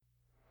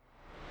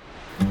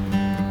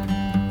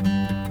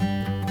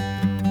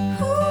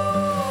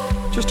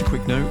Just a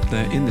quick note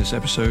that in this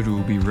episode we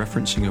will be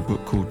referencing a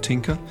book called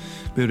Tinker,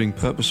 Building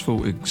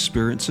Purposeful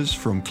Experiences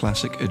from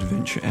Classic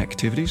Adventure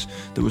Activities,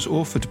 that was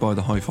authored by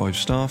the High Five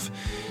staff,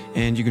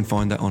 and you can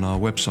find that on our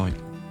website.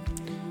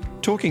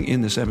 Talking in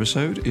this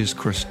episode is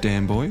Chris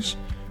Danboys,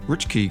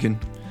 Rich Keegan,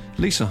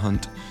 Lisa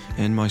Hunt,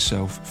 and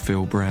myself,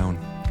 Phil Brown.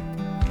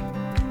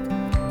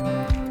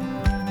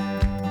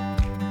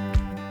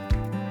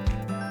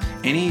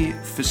 Any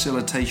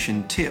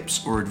facilitation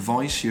tips or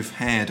advice you've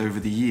had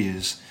over the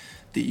years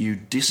that you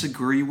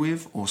disagree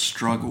with or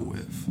struggle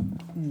with?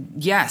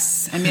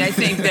 Yes. I mean, I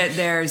think that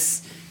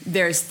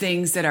there's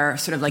things that are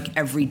sort of like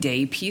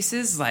everyday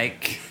pieces,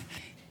 like,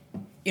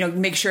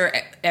 make sure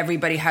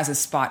everybody has a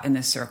spot in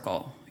the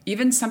circle.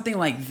 Even something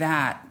like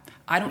that,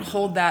 I don't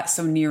hold that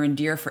so near and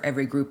dear for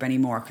every group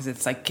anymore, because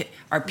it's like,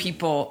 are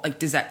people, like,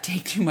 does that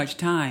take too much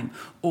time?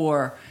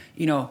 Or,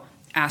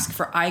 ask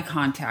for eye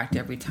contact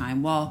every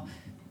time. Well,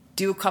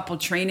 do a couple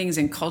trainings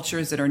in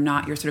cultures that are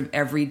not your sort of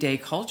everyday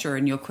culture,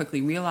 and you'll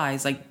quickly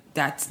realize, like,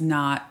 that's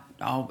not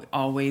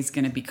always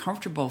going to be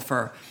comfortable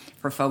for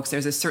folks.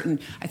 There's a certain,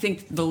 I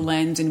think the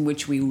lens in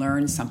which we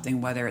learn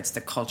something, whether it's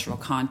the cultural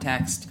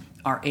context,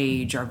 our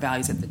age, our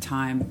values at the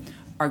time,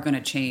 are going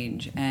to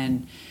change.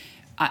 And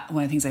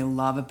one of the things I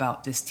love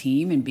about this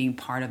team and being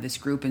part of this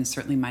group, and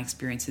certainly my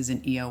experiences in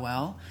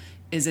EOL,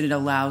 is that it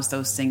allows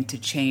those things to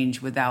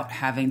change without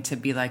having to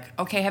be like,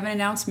 okay, I have an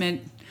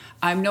announcement.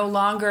 I'm no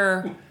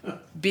longer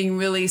being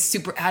really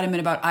super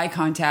adamant about eye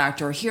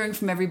contact or hearing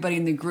from everybody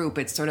in the group.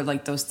 It's sort of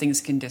like those things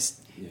can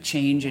just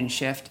change and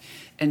shift.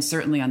 And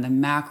certainly on the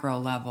macro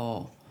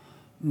level,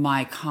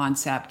 my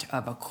concept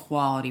of a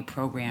quality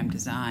program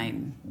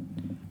design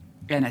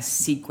and a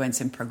sequence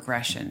and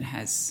progression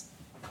has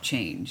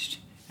changed.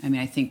 I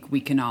mean, I think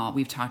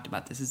we've talked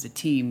about this as a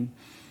team,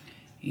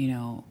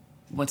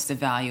 what's the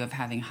value of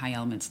having high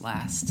elements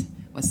last?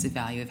 What's the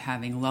value of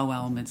having low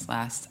elements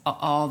last?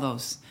 All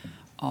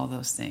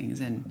those things.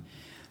 And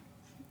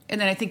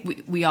then I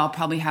think we all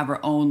probably have our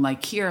own,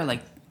 like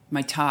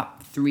my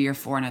top 3 or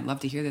 4, and I'd love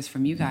to hear this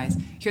from you guys.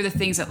 Here are the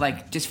things that,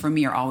 like, just for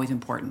me are always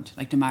important.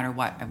 Like, no matter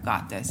what, I've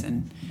got this.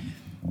 And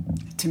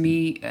to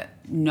me,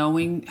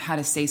 knowing how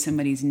to say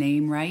somebody's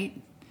name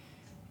right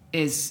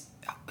is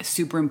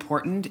super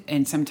important,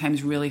 and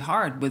sometimes really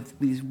hard with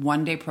these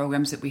one-day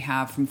programs that we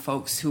have from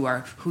folks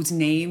whose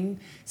name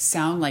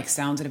sounds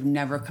that have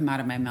never come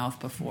out of my mouth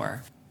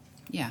before.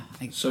 Yeah.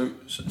 So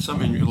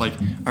something like,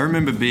 I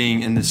remember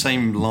being in the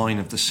same line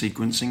of the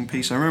sequencing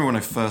piece. I remember when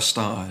I first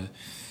started,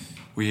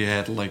 we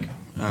had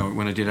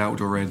when I did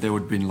Outdoor Red, there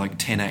would have been like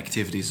 10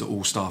 activities that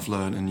all staff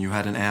learned, and you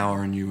had an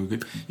hour, and you were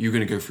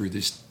going to go through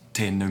this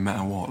 10 no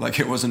matter what. Like,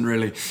 it wasn't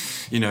really,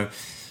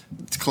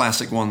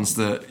 classic ones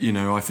that,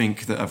 I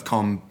think that have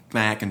come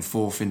back and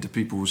forth into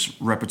people's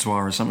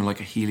repertoire as something like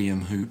a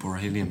helium hoop or a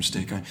helium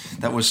stick.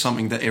 That was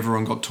something that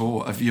everyone got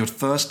taught. Of your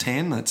first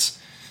 10, that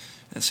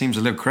seems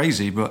a little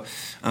crazy, but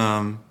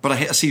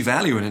I see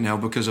value in it now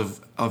because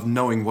of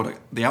knowing what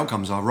the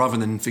outcomes are, rather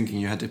than thinking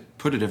you had to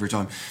put it every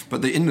time.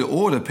 But in the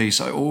order piece,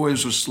 I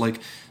always was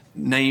like,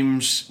 name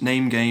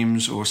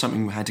games or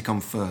something had to come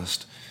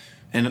first.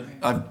 And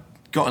I've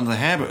got into the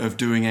habit of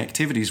doing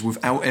activities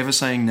without ever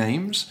saying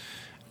names,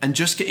 and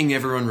just getting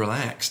everyone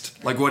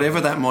relaxed, like whatever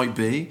that might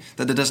be,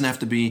 that there doesn't have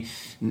to be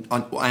an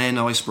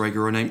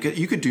icebreaker or a name.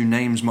 You could do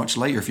names much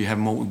later if you have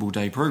multiple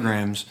day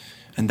programs,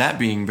 and that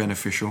being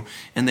beneficial.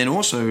 And then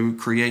also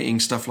creating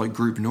stuff like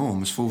group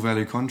norms, full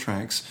value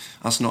contracts,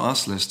 us not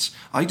us lists.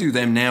 I do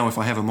them now if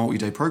I have a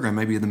multi-day program,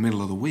 maybe in the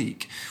middle of the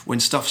week, when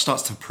stuff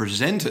starts to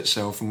present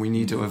itself and we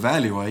need to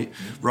evaluate,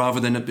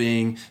 rather than it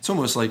being, it's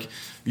almost like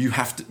you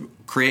have to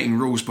creating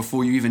rules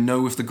before you even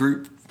know if the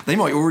group, they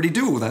might already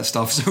do all that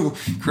stuff. So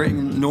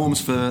creating norms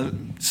for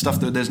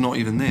stuff that there's not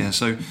even there.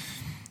 So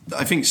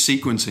I think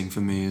sequencing for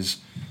me is,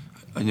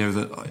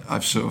 that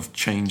I've sort of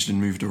changed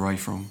and moved away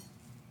from.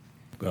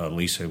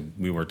 Lisa,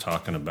 we were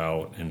talking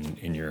about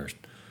in your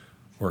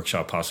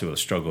workshop, possibly with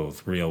Struggle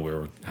with Real, we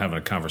were having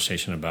a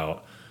conversation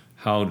about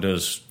how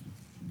does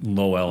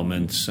low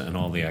elements and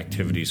all the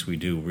activities we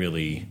do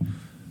really,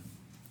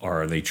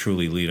 are they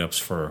truly lead-ups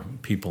for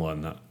people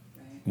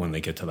when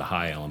they get to the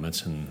high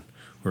elements? And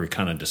we were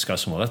kind of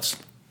discussing, well, that's,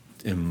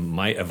 in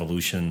my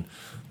evolution,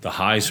 the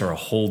highs are a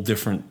whole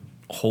different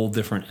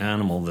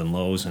animal than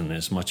lows, and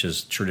as much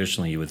as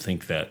traditionally you would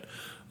think that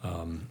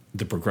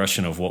the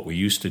progression of what we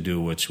used to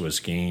do, which was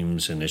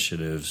games,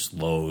 initiatives,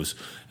 lows,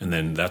 and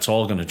then that's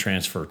all going to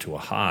transfer to a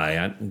high.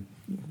 I'm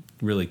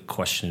really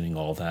questioning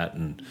all that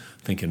and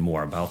thinking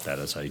more about that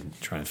as I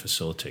try and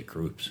facilitate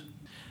groups.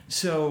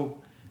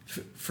 So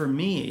for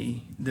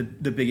me, the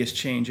biggest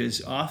change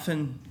is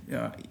often,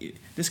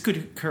 this could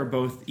occur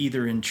both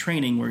either in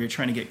training where you're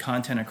trying to get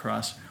content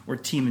across, or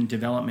team and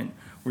development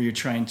where you're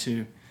trying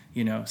to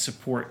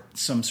support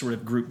some sort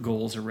of group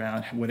goals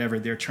around whatever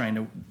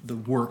the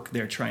work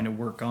they're trying to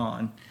work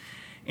on.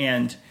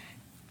 And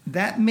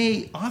that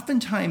may,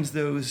 oftentimes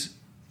those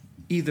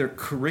either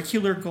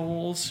curricular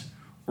goals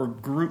or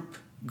group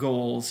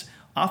goals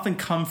often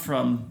come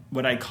from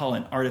what I call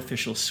an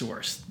artificial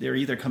source. They're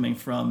either coming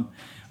from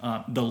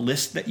the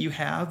list that you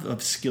have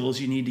of skills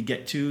you need to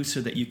get to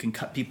so that you can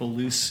cut people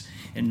loose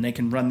and they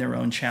can run their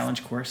own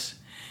challenge course.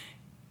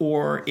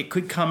 Or it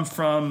could come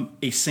from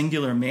a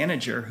singular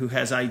manager who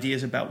has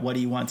ideas about what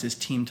he wants his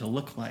team to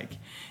look like.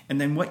 And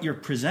then what you're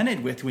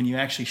presented with when you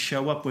actually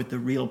show up with the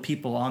real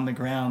people on the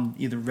ground,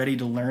 either ready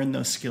to learn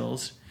those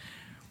skills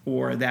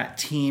or that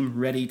team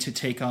ready to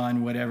take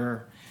on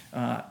whatever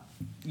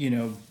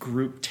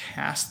group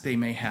task they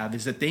may have,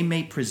 is that they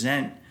may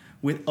present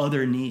with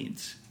other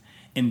needs.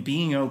 And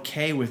being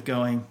okay with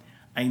going,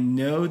 I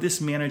know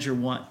this manager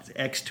wants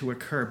X to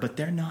occur, but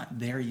they're not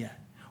there yet.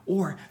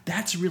 Or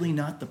that's really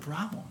not the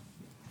problem.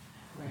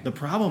 Right. The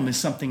problem is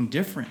something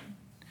different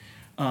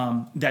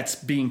that's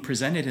being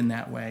presented in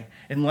that way.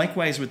 And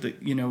likewise with the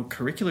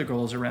curricular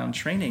goals around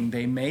training,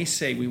 they may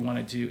say we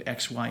want to do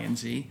X, Y, and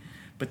Z,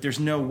 but there's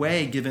no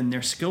way, given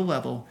their skill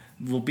level,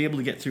 we'll be able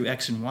to get through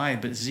X and Y,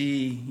 but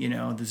Z,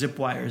 the zip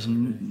wire is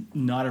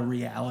not a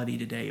reality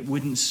today. It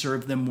wouldn't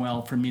serve them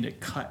well for me to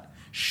cut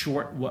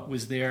short what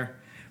was there,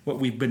 what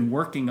we've been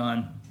working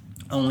on,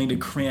 only to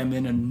cram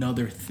in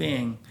another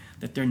thing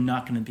that they're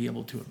not going to be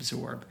able to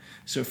absorb.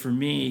 So for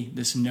me,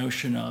 this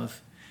notion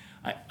of,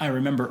 I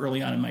remember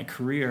early on in my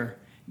career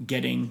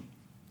getting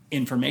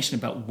information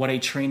about what a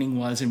training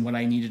was and what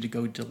I needed to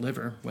go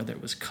deliver, whether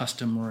it was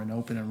custom or an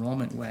open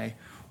enrollment way,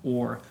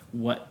 or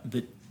what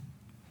the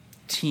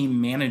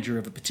team manager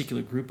of a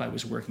particular group I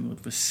was working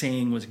with was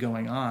saying was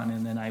going on,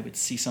 and then I would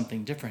see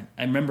something different.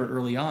 I remember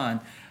early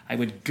on, I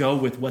would go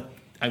with what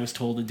I was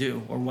told to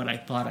do or what I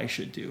thought I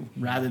should do,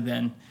 rather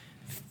than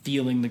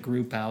feeling the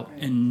group out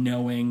and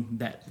knowing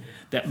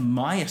that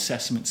my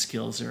assessment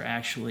skills are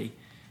actually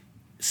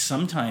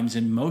sometimes,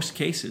 in most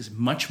cases,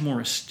 much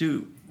more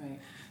astute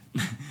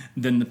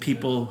than the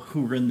people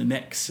who are in the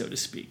mix, so to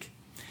speak.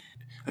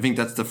 I think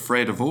that's the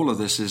thread of all of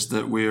this, is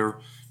that we're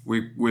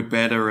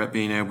better at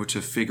being able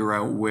to figure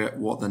out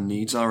what the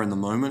needs are in the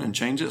moment and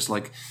change it. It's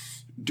like,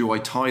 do I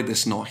tie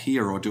this knot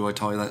here or do I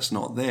tie that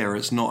knot there?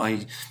 It's not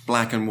a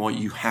black and white,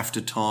 you have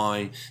to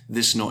tie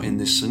this knot in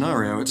this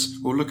scenario. It's,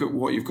 well, look at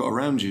what you've got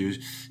around you. Are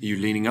you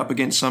leaning up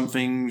against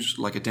something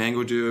like a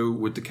dangle duo?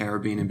 Would the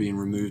carabiner being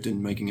removed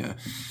and making a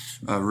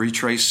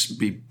retrace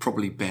be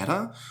probably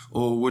better?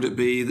 Or would it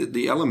be that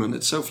the element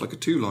itself, like a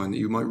two-line that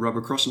you might rub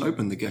across and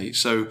open the gate?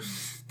 So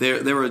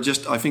there are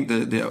just, I think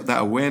that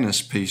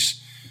awareness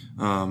piece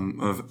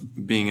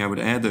of being able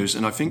to add those.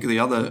 And I think the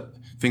other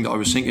thing that I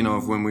was thinking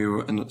of when we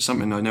were, and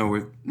something I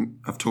know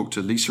I've talked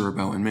to Lisa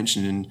about and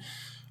mentioned in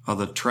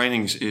other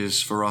trainings,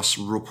 is for us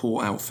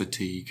report out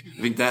fatigue.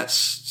 I think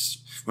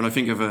that's when I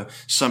think of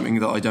something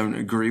that I don't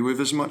agree with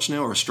as much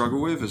now or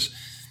struggle with, is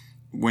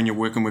when you're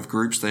working with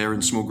groups, they're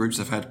in small groups,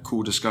 they've had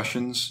cool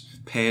discussions,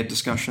 paired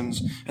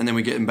discussions, and then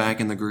we get them back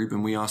in the group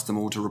and we ask them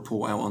all to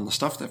report out on the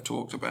stuff they've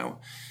talked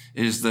about,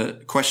 is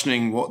that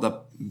questioning what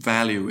the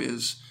value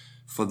is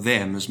for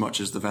them as much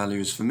as the value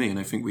is for me. And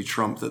I think we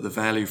trump that the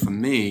value for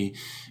me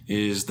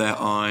is that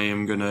I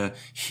am going to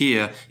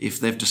hear if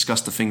they've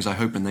discussed the things I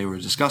hope and they were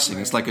discussing.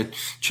 Right. It's like a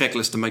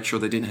checklist to make sure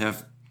they didn't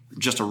have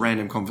just a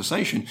random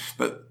conversation.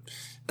 But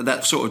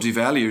that sort of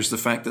devalues the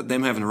fact that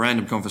them having a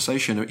random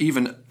conversation, or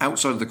even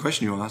outside of the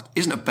question you asked,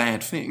 isn't a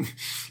bad thing.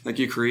 Like,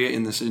 you're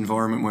creating this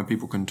environment where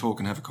people can talk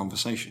and have a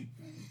conversation.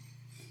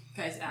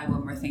 Can I just add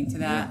one more thing to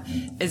that?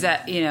 Is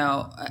that,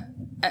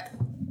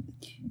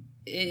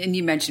 and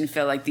you mentioned,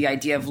 Phil, like the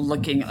idea of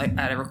looking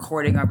at a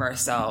recording of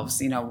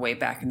ourselves, way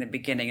back in the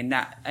beginning, and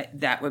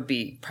that would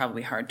be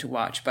probably hard to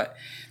watch, but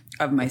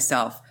of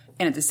myself.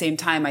 And at the same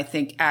time, I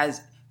think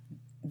as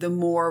the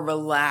more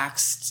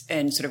relaxed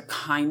and sort of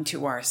kind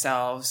to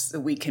ourselves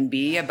that we can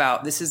be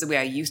about, this is the way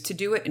I used to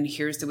do it and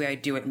here's the way I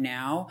do it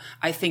now,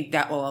 I think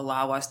that will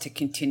allow us to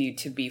continue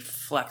to be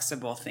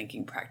flexible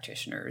thinking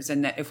practitioners.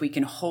 And that if we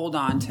can hold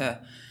on to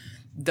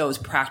those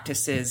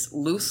practices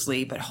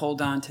loosely, but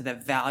hold on to the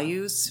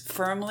values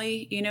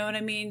firmly, you know what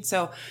I mean?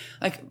 So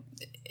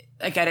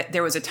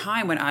there was a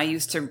time when I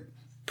used to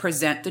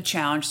present the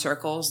challenge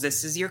circles.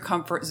 This is your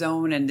comfort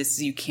zone, and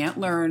you can't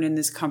learn in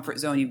this comfort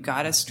zone. You've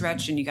got to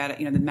stretch, and you got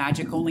to, the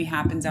magic only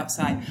happens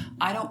outside.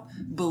 I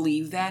don't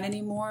believe that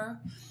anymore.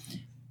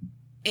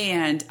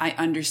 And I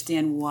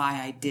understand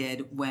why I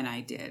did when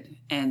I did.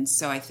 And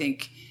so I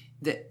think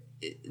that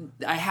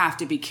I have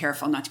to be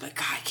careful not to be like,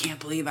 God, I can't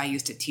believe I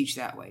used to teach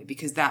that way,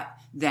 because that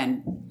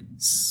then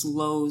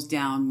slows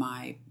down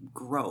my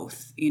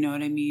growth. You know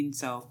what I mean?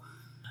 So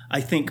I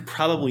think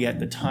probably at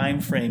the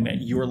time frame,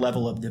 at your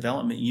level of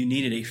development, you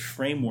needed a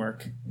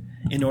framework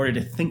in order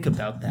to think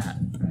about that.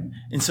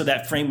 And so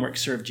that framework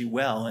served you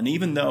well. And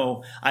even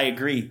though I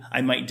agree,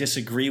 I might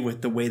disagree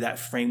with the way that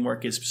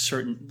framework is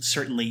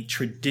certainly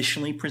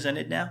traditionally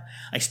presented now,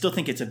 I still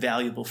think it's a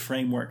valuable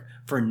framework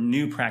for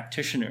new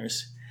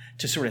practitioners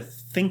to sort of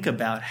think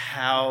about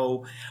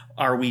how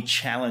are we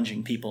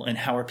challenging people and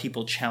how are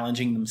people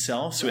challenging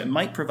themselves. So it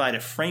might provide a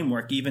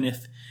framework, even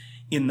if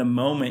in the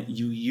moment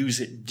you use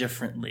it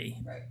differently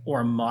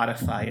or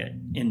modify it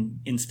in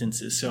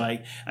instances. So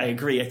I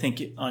agree. I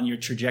think on your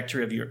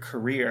trajectory of your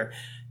career,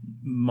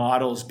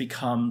 models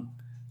become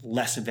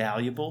less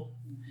valuable,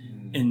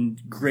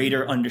 and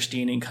greater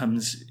understanding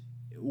comes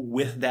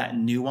with that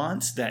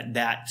nuance,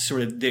 that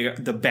sort of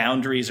the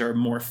boundaries are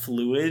more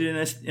fluid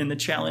in the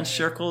challenge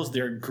circles.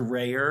 They're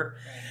grayer,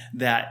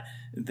 that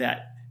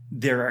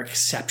there are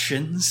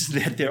exceptions,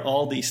 that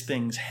all these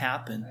things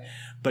happen.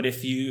 But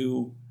if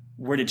you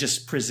were to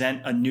just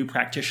present a new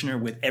practitioner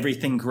with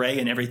everything gray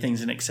and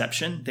everything's an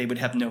exception, they would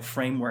have no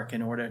framework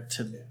in order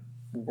to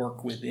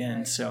work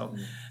within. So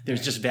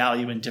there's just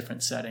value in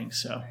different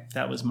settings. So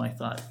that was my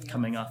thought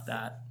coming off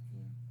that.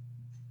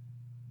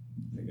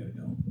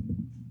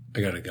 I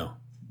gotta go.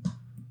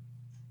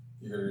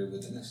 You're really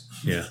good at this.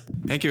 Yeah.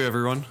 Thank you,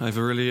 everyone. I've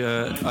really,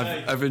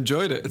 I've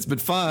enjoyed it. It's been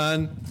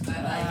fun.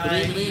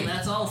 Bye-bye.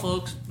 That's all,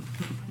 folks.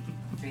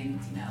 Training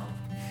to know.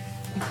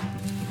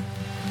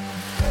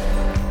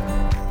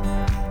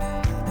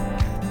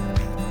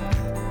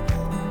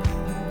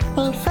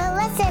 Thanks for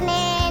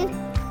listening.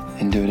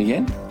 And do it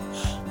again.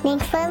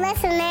 Thanks for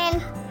listening.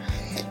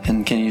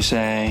 And can you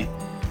say,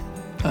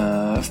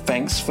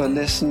 thanks for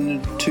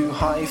listening to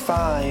High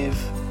Five?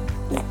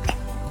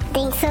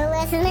 Thanks for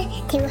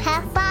listening to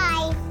High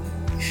Five.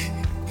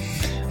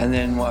 And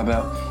then what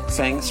about,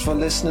 thanks for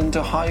listening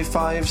to High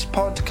Five's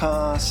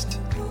podcast?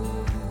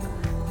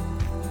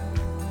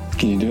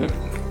 Can you do it?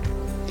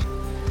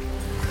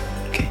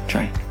 Okay,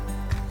 try.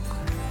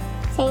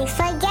 Thanks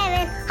for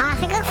giving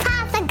us a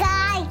pasta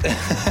guy.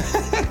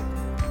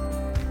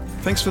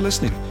 Thanks for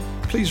listening.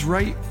 Please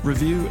rate,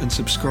 review, and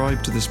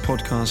subscribe to this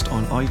podcast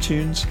on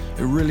iTunes.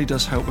 It really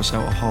does help us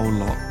out a whole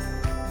lot.